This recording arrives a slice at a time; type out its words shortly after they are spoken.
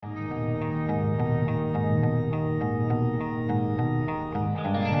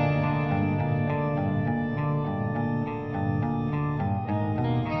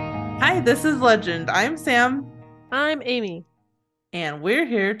Hi, this is Legend. I'm Sam, I'm Amy. and we're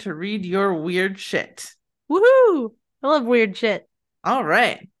here to read your weird shit. Woohoo! I love weird shit. All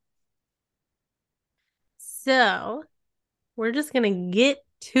right, So, we're just gonna get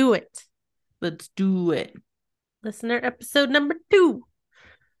to it. let's do it. Listener episode number 2.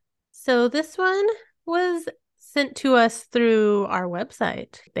 So, this one was sent to us through our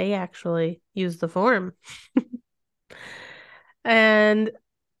website. They actually use the form. And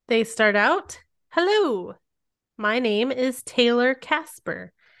they start out, "Hello, my name is Taylor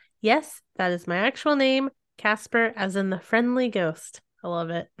Casper. Yes, that is my actual name, Casper, as in the friendly ghost. I love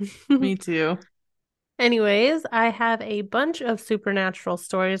it." Me too. Anyways, I have a bunch of supernatural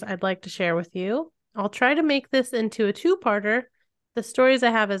stories I'd like to share with you. I'll try to make this into a two-parter, the stories I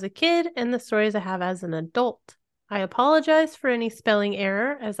have as a kid and the stories I have as an adult. I apologize for any spelling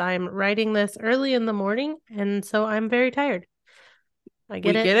error as I'm writing this early in the morning, and so I'm very tired. I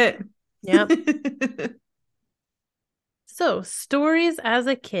get We it. get Yep. it. So, stories as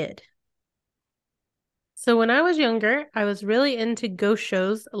a kid. So, when I was younger, I was really into ghost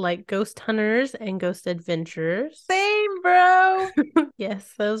shows like Ghost Hunters and Ghost Adventurers. Same, bro.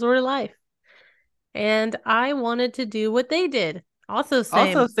 Yes, those were life. And I wanted to do what they did. Also,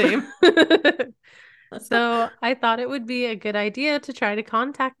 Also, same. same. So I thought it would be a good idea to try to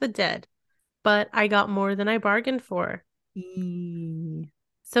contact the dead, but I got more than I bargained for. Eee.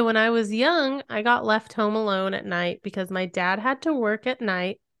 So when I was young, I got left home alone at night because my dad had to work at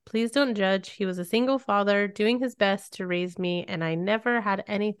night. Please don't judge. He was a single father doing his best to raise me, and I never had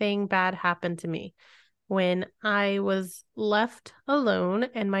anything bad happen to me. When I was left alone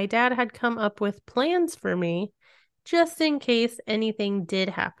and my dad had come up with plans for me just in case anything did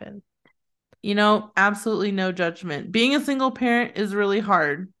happen. Absolutely no judgment. Being a single parent is really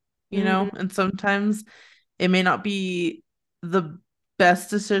hard, Hmm. and sometimes it may not be the best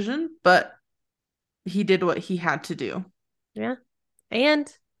decision, but he did what he had to do. Yeah.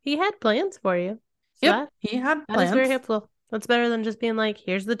 And he had plans for you. So Yep, that he had that is very plans. helpful. That's better than just being like,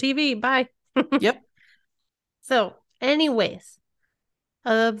 here's the TV, bye. Yep. So, anyways,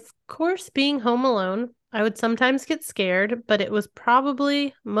 of course, being home alone, I would sometimes get scared, but it was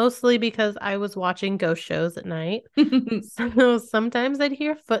probably mostly because I was watching ghost shows at night. So sometimes I'd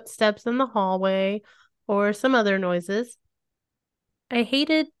hear footsteps in the hallway or some other noises. I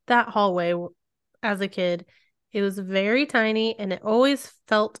hated that hallway as a kid. It was very tiny and it always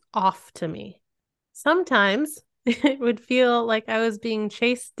felt off to me. Sometimes it would feel like I was being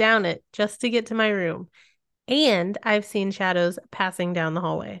chased down it just to get to my room, and I've seen shadows passing down the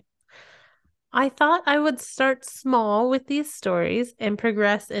hallway. I thought I would start small with these stories and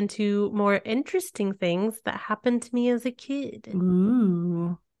progress into more interesting things that happened to me as a kid.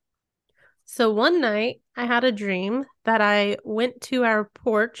 Ooh. So one night, I had a dream that I went to our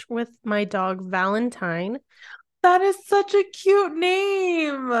porch with my dog Valentine. That is such a cute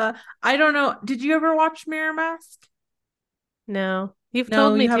name. I don't know. Did you ever watch Mirror Mask? No, you've No,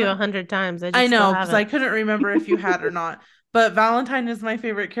 told me you to haven't. 100 times. I I just still know, because I haven't. couldn't remember if you had or not. But Valentine is my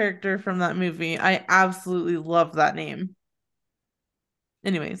favorite character from that movie. I absolutely love that name.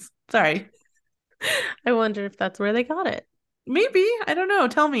 Anyways, sorry. I wonder if that's where they got it. Maybe. I don't know.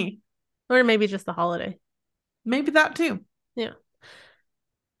 Tell me. Or maybe just the holiday. Maybe that too. Yeah.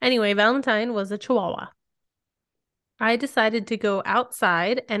 Anyway, Valentine was a Chihuahua. I decided to go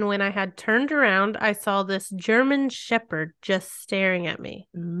outside, and when I had turned around, I saw this German Shepherd just staring at me.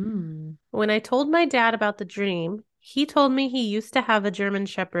 Ooh. When I told my dad about the dream, he told me he used to have a German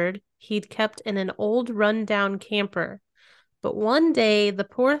Shepherd he'd kept in an old run-down camper. But one day, the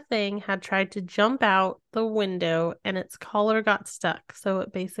poor thing had tried to jump out the window and its collar got stuck, so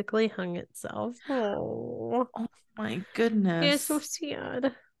it basically hung itself. Oh, Oh my yeah, so goodness.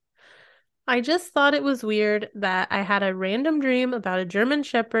 sad. I just thought it was weird that I had a random dream about a German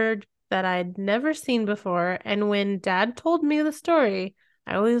Shepherd that I'd never seen before, and when Dad told me the story,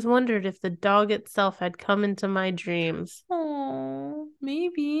 I always wondered if the dog itself had come into my dreams. Oh,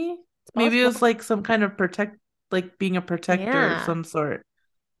 maybe. It's Maybe it possible. was like some kind of like being a protector of Yeah, some sort.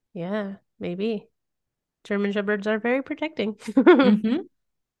 yeah, maybe. German Shepherds are very protecting. Mm-hmm.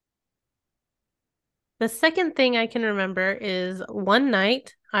 The second thing I can remember is one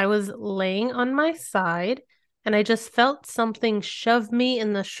night I was laying on my side and I just felt something shove me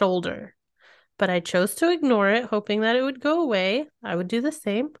in the shoulder. But I chose to ignore it, hoping that it would go away. I would do the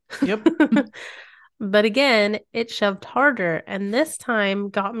same. Yep. But again, it shoved harder and this time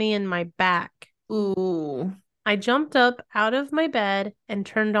got me in my back. Ooh. I jumped up out of my bed and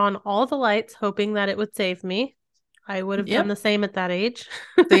turned on all the lights, hoping that it would save me. I would have done Yep. the same at that age.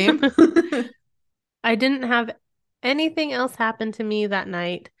 Same. I didn't have anything else happen to me that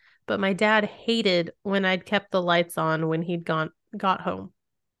night, but my dad hated when I'd kept the lights on when he'd got home.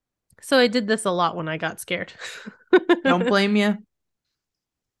 So I did this a lot when I got scared. Don't blame you.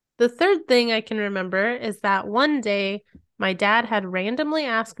 The third thing I can remember is that one day my dad had randomly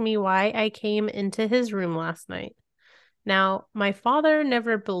asked me why I came into his room last night. Now, my father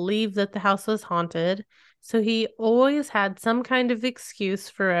never believed that the house was haunted, so he always had some kind of excuse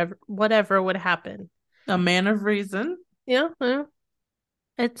for whatever would happen. A man of reason. Yeah,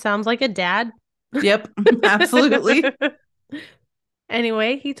 it sounds like a dad. Yep, absolutely.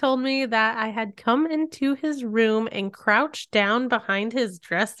 Anyway, he told me that I had come into his room and crouched down behind his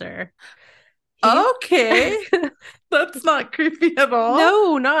dresser. He Okay. That's not creepy at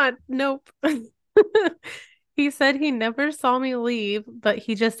all. nope. He said he never saw me leave, but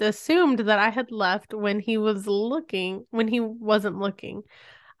he just assumed that I had left when he wasn't looking.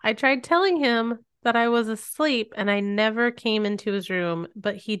 I tried telling him that I was asleep and I never came into his room,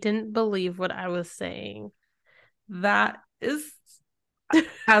 but he didn't believe what I was saying. That is,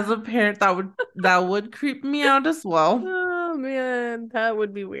 as a parent, that would creep me out as well. Oh man, that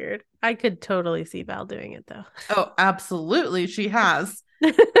would be weird. I could totally see Val doing it though. Oh, absolutely. She has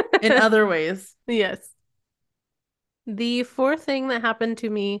in other ways. Yes. The fourth thing that happened to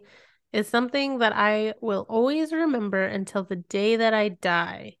me is something that I will always remember until the day that I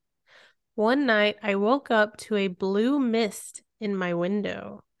die. One night, I woke up to a blue mist in my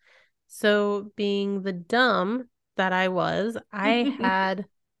window. So, being the dumb that I was, I had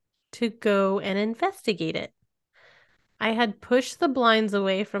to go and investigate it. I had pushed the blinds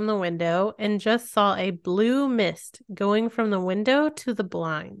away from the window and just saw a blue mist going from the window to the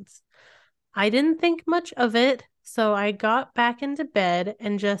blinds. I didn't think much of it, so I got back into bed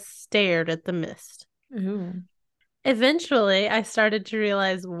and just stared at the mist. Ooh. Eventually, I started to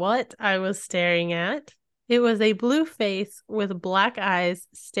realize what I was staring at. It was a blue face with black eyes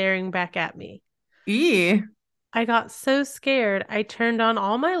staring back at me. Eee. I got so scared, I turned on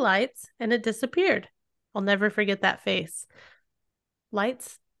all my lights and it disappeared. I'll never forget that face.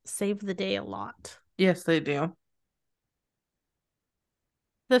 Lights save the day a lot. Yes, they do.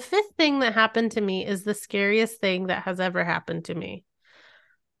 The fifth thing that happened to me is the scariest thing that has ever happened to me.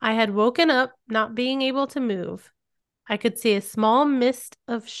 I had woken up not being able to move. I could see a small mist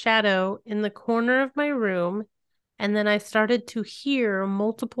of shadow in the corner of my room, and then I started to hear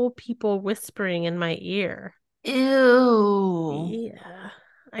multiple people whispering in my ear. Ew. Yeah.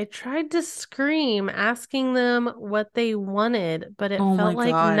 I tried to scream, asking them what they wanted, but it Oh my felt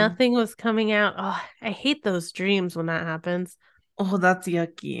like God. nothing was coming out. Oh, I hate those dreams when that happens. Oh, that's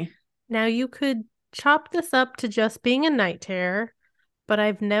yucky. Now, you could chop this up to just being a night terror, but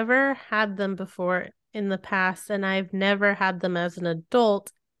I've never had them before in the past, and I've never had them as an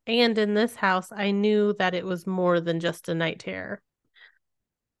adult. And in this house, I knew that it was more than just a night terror.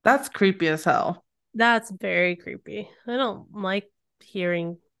 That's creepy as hell. That's very creepy. I don't like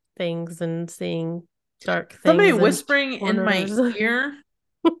hearing things and seeing dark Somebody things in whispering in my corners. ear.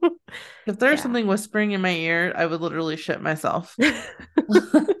 If there's Yeah. something whispering in my ear, I would literally shit myself.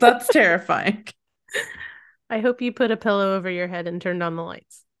 That's terrifying. I hope you put a pillow over your head and turned on the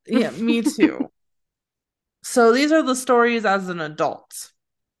lights. Yeah, me too. So these are the stories as an adult.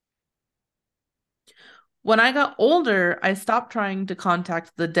 When I got older, I stopped trying to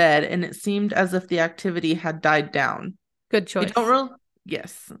contact the dead, and it seemed as if the activity had died down. Good I don't choice. really,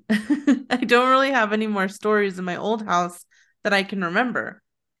 yes. I don't really have any more stories in my old house that I can remember.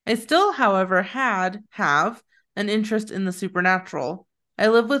 I still, however, have an interest in the supernatural. I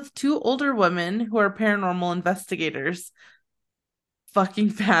live with two older women who are paranormal investigators.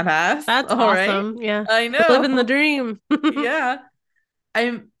 Fucking badass. That's All right. awesome. Yeah. I Living the know. dream. Yeah.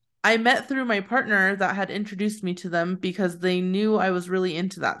 I I met through my partner that had introduced me to them because they knew I was really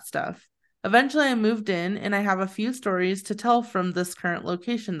into that stuff. Eventually, I moved in and I have a few stories to tell from this current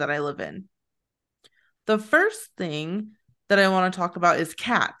location that I live in. The first thing that I want to talk about is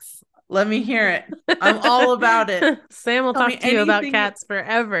cats. Let me hear it. I'm all about it. Sam will Tell me talk to you about anything cats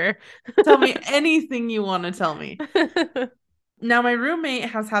forever. tell me anything you want to tell me. Now, my roommate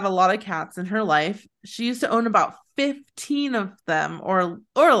has had a lot of cats in her life. She used to own about 15 of them or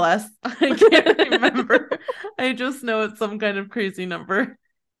less. I can't remember. I just know it's some kind of crazy number.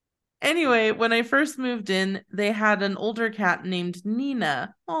 Anyway, when I first moved in, they had an older cat named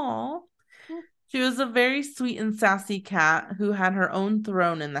Nina. Aw. She was a very sweet and sassy cat who had her own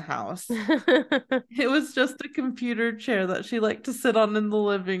throne in the house. It was just a computer chair that she liked to sit on in the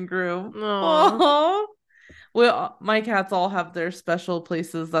living room. Aw. Aww. Well, my cats all have their special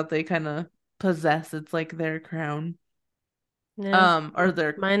places that they kind of possess. It's like their crown. Yeah. Or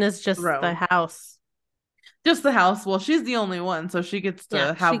their Mine is just the throne. house. Just the house. Well, she's the only one, so she gets Yeah,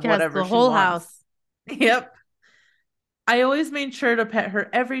 to she have has whatever the she whole wants. house. Yep. I always made sure to pet her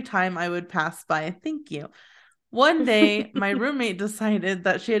every time I would pass by. Thank you. One day, my roommate decided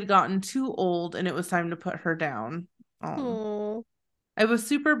that she had gotten too old and it was time to put her down. Oh. Oh. I was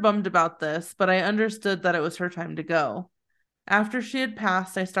super bummed about this, but I understood that it was her time to go. After she had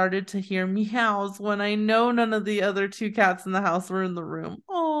passed, I started to hear meows when I know none of the other two cats in the house were in the room.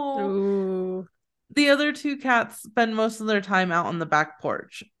 Oh. Ooh. The other two cats spend most of their time out on the back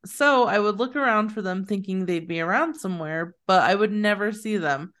porch. So I would look around for them thinking they'd be around somewhere, but I would never see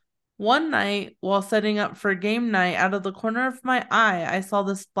them. One night, while setting up for game night, out of the corner of my eye, I saw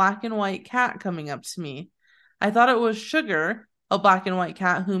this black and white cat coming up to me. I thought it was Sugar, a black and white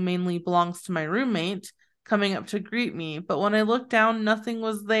cat who mainly belongs to my roommate, coming up to greet me, but when I looked down, nothing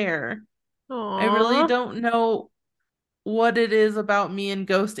was there. I really Aw. don't know what it is about me and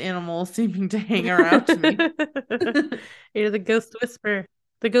ghost animals seeming to hang around me. You're the ghost whisperer,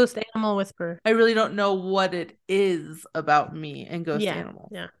 the ghost animal whisperer. I really don't know what it is about me and ghost Yeah, animals.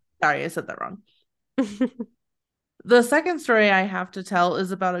 yeah. Sorry, I said that wrong. The second story I have to tell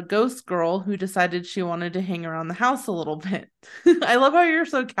is about a ghost girl who decided she wanted to hang around the house a little bit. I love how you're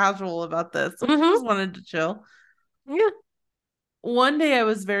so casual about this. She Mm-hmm. just wanted to chill. Yeah. One day I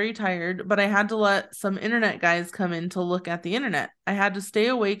was very tired, but I had to let some internet guys come in to look at the internet. I had to stay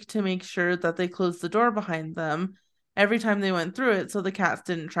awake to make sure that they closed the door behind them every time they went through it so the cats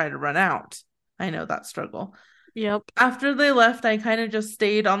didn't try to run out. I know that struggle. Yep. After they left, I kind of just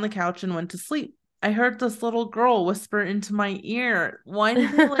stayed on the couch and went to sleep. I heard this little girl whisper into my ear. Why do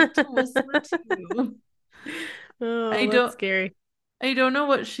they like to whisper to you? Oh, I that's don't scary. I don't know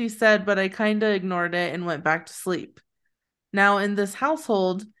what she said, but I kind of ignored it and went back to sleep. Now, in this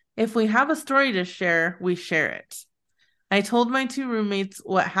household, if we have a story to share, we share it. I told my two roommates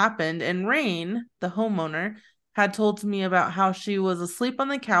what happened, and Rain, the homeowner, had told me about how she was asleep on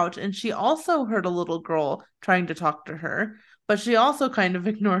the couch and she also heard a little girl trying to talk to her, but she also kind of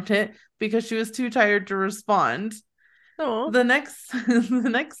ignored it because she was too tired to respond. Oh. The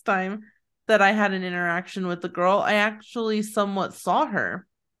next time that I had an interaction with the girl, I actually somewhat saw her.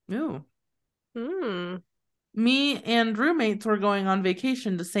 Ooh. Hmm. Me and roommates were going on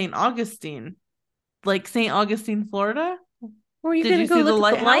vacation to St. Augustine, like St. Augustine, Florida. Were you Did gonna you go see the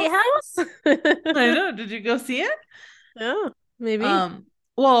look at the lighthouse? I lighthouse? know. Did you go see it? Yeah, maybe. Um,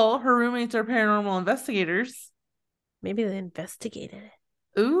 well, her roommates are paranormal investigators. Maybe they investigated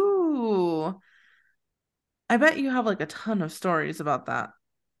it. Ooh. I bet you have like a ton of stories about that.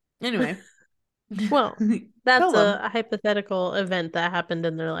 Anyway, Well, tell that's them. a hypothetical event that happened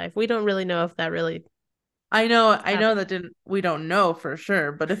in their life. We don't really know if that really I know happened. that didn't we don't know for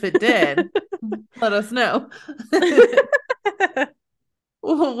sure, but if it did, let us know.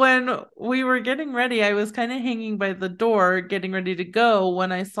 When we were getting ready, I was kind of hanging by the door, getting ready to go,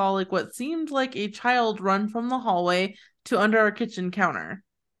 when I saw like what seemed like a child run from the hallway to under our kitchen counter.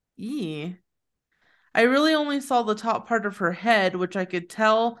 Eee. I really only saw the top part of her head, which I could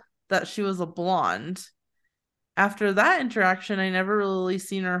tell that she was a blonde. After that interaction, I never really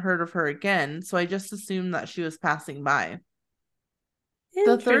seen or heard of her again, so I just assumed that she was passing by.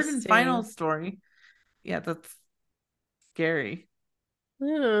 The third and final Interesting. story, yeah, that's scary.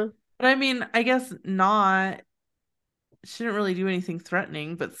 Yeah. But I mean, I guess not. She didn't really do anything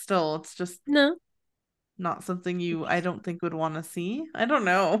threatening, but still, it's just No. not something I don't think would want to see. I don't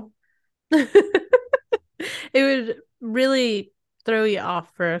know. It would really throw you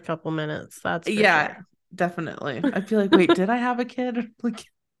off for a couple minutes, that's for Yeah, sure. definitely. I'd be like, wait, did I have a kid? Like,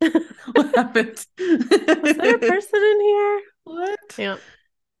 what happened? Was there a person in here? What? Yeah.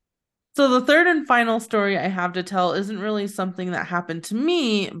 So the third and final story I have to tell isn't really something that happened to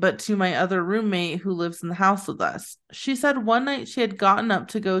me, but to my other roommate who lives in the house with us. She said one night she had gotten up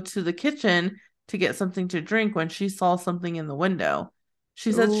to go to the kitchen to get something to drink when she saw something in the window.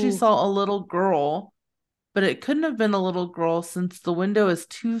 She said she Ooh. saw a little girl, but it couldn't have been a little girl since the window is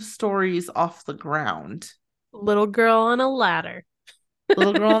 2 stories off the ground. Little girl on a ladder.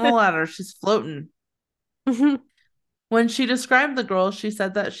 Little girl on a ladder, she's floating. When she described the girl, she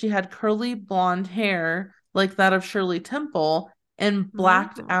said that she had curly blonde hair like that of Shirley Temple and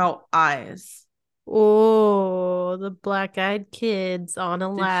blacked Oh. out eyes. Oh, the black-eyed kids on a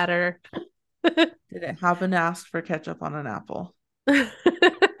Did she, ladder. did it happen to ask for ketchup on an apple? I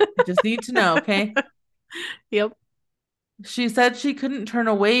just need to know, okay? Yep. She said she couldn't turn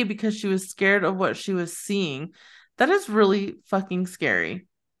away because she was scared of what she was seeing. That is really fucking scary.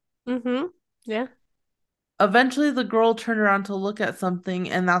 Mm-hmm. Yeah. Eventually, the girl turned around to look at something,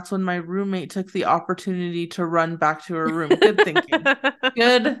 and that's when my roommate took the opportunity to run back to her room. Good thinking.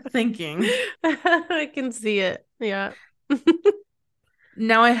 Good thinking. I can see it. Yeah.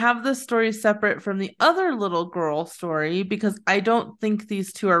 Now, I have this story separate from the other little girl story because I don't think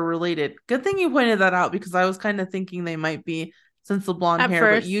these two are related. Good thing you pointed that out because I was kind of thinking they might be since the blonde At hair, but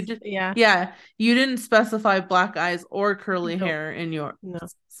first, you did. yeah. Yeah, you didn't specify black eyes or curly Nope. hair in yours. No.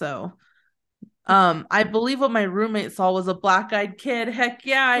 So, I believe what my roommate saw was a black-eyed kid. Heck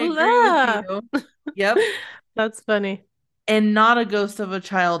yeah, I agree with Ah. you. Yep. That's funny. And not a ghost of a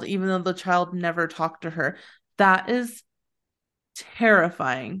child, even though the child never talked to her. That is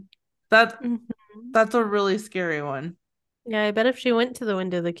terrifying. Mhm. That's a really scary one. Yeah, I bet if she went to the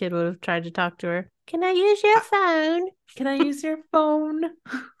window, the kid would have tried to talk to her. Can I use your phone? Can I use your phone?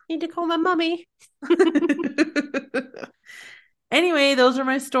 Need to call my mommy. Anyway, those are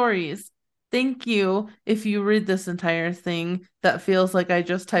my stories. Thank you if you read this entire thing that feels like I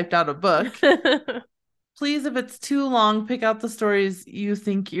just typed out a book. Please, if it's too long, pick out the stories you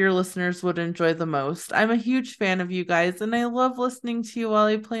think your listeners would enjoy the most. I'm a huge fan of you guys, and I love listening to you while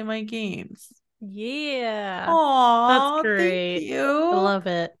I play my games. Yeah. That's Aw, thank great. I you. love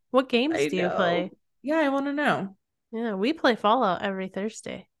it. What games I do you play? know. Yeah, I want to know. Yeah, we play Fallout every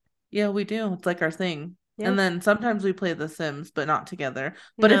Thursday. Yeah, we do. It's like our thing. And Yep. then sometimes we play The Sims, but not together.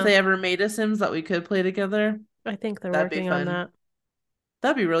 But if No, they ever made a Sims that we could play together, I think they're that'd be working on fun. that.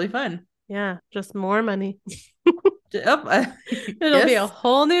 That'd be really fun. Yeah, just more money. Yep. It'll be a Yes.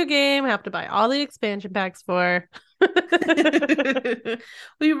 whole new game. Have to buy all the expansion packs for.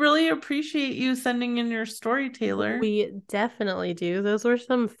 We really appreciate you sending in your story, Taylor. We definitely do. Those were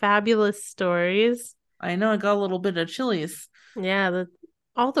some fabulous stories. I know I got a little bit of chilies. Yeah,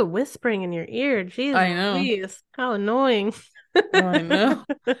 all the whispering in your ear. Jeez, I know. Louise, how annoying. Oh, I know.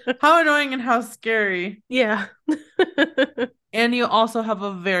 How annoying and how scary. Yeah. And you also have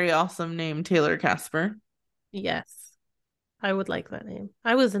a very awesome name, Taylor Casper. Yes, I would like that name.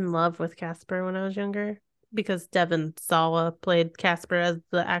 I was in love with Casper when I was younger because Devon Sawa played Casper as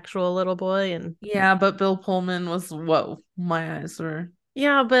the actual little boy, and Yeah, but Bill Pullman was what my eyes were.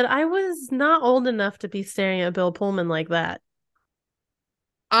 yeah, but I was not old enough to be staring at Bill Pullman like that.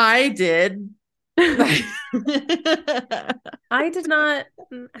 I did. I did not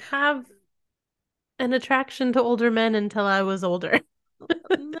have an attraction to older men until I was older.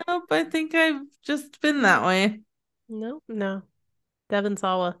 Nope, I think I've just been that way. No. Devon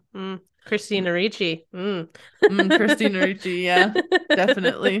Sawa. Christina Ricci. Christina Ricci, yeah,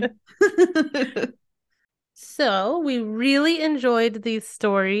 definitely. So we really enjoyed these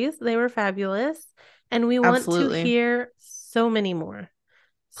stories. They were fabulous. And we want to Absolutely. hear so many more.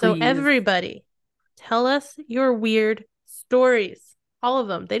 So Please. everybody, tell us your weird stories. All of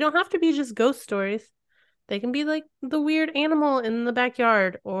them. They don't have to be just ghost stories. They can be like the weird animal in the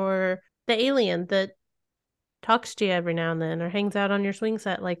backyard or the alien that talks to you every now and then or hangs out on your swing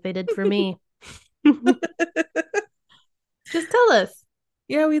set like they did for me. Just tell us.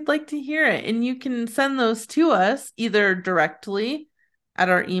 Yeah, we'd like to hear it. And you can send those to us either directly at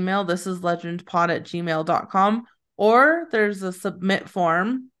our email, thisislegendpod@gmail.com, or there's a submit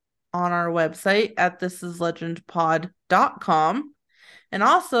form on our website at thisislegendpod.com. And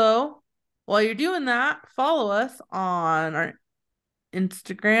also, while you're doing that, follow us on our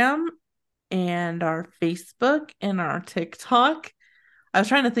Instagram and our Facebook and our TikTok. I was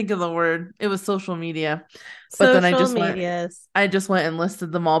trying to think of the word. It was social media. But then I just went and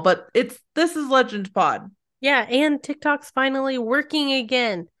listed them all. But This Is Legend Pod. Yeah, and TikTok's finally working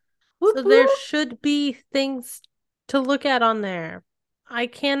again. Whoop, So whoop. there should be things to look at on there. I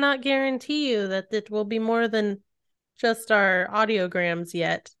cannot guarantee you that it will be more than just our audiograms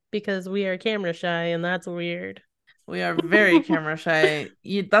yet because we are camera shy and that's weird. We are very camera shy.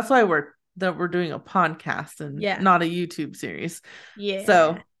 That's why we're doing a podcast and not a YouTube series. Yeah.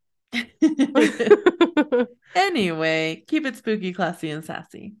 So anyway, keep it spooky, classy, and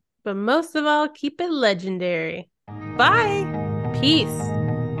sassy. But most of all, keep it legendary. Bye. Peace.